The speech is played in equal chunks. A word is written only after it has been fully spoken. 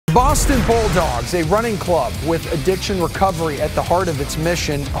Boston Bulldogs, a running club with addiction recovery at the heart of its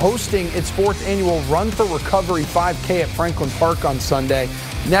mission, hosting its 4th annual Run for Recovery 5K at Franklin Park on Sunday.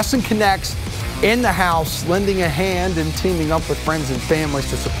 NESN Connects in the house, lending a hand and teaming up with friends and families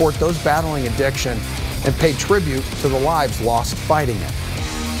to support those battling addiction and pay tribute to the lives lost fighting it.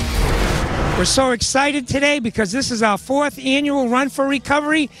 We're so excited today because this is our 4th annual Run for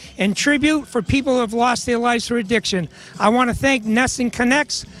Recovery and tribute for people who have lost their lives through addiction. I want to thank NESN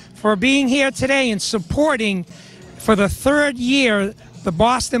Connects for being here today and supporting for the 3rd year the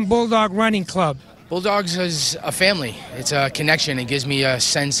Boston Bulldog Running Club. Bulldogs is a family. It's a connection. It gives me a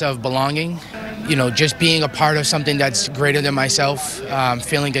sense of belonging. You know, just being a part of something that's greater than myself,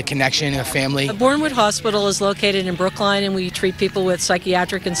 feeling a connection, a family. The Bournemouth Hospital is located in Brookline, and we treat people with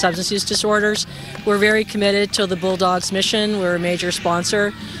psychiatric and substance use disorders. We're very committed to the Bulldogs mission. We're a major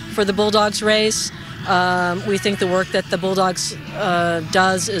sponsor for the Bulldogs race. We think the work that the Bulldogs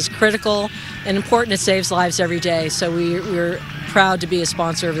does is critical and important. It saves lives every day, so we're proud to be a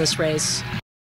sponsor of this race.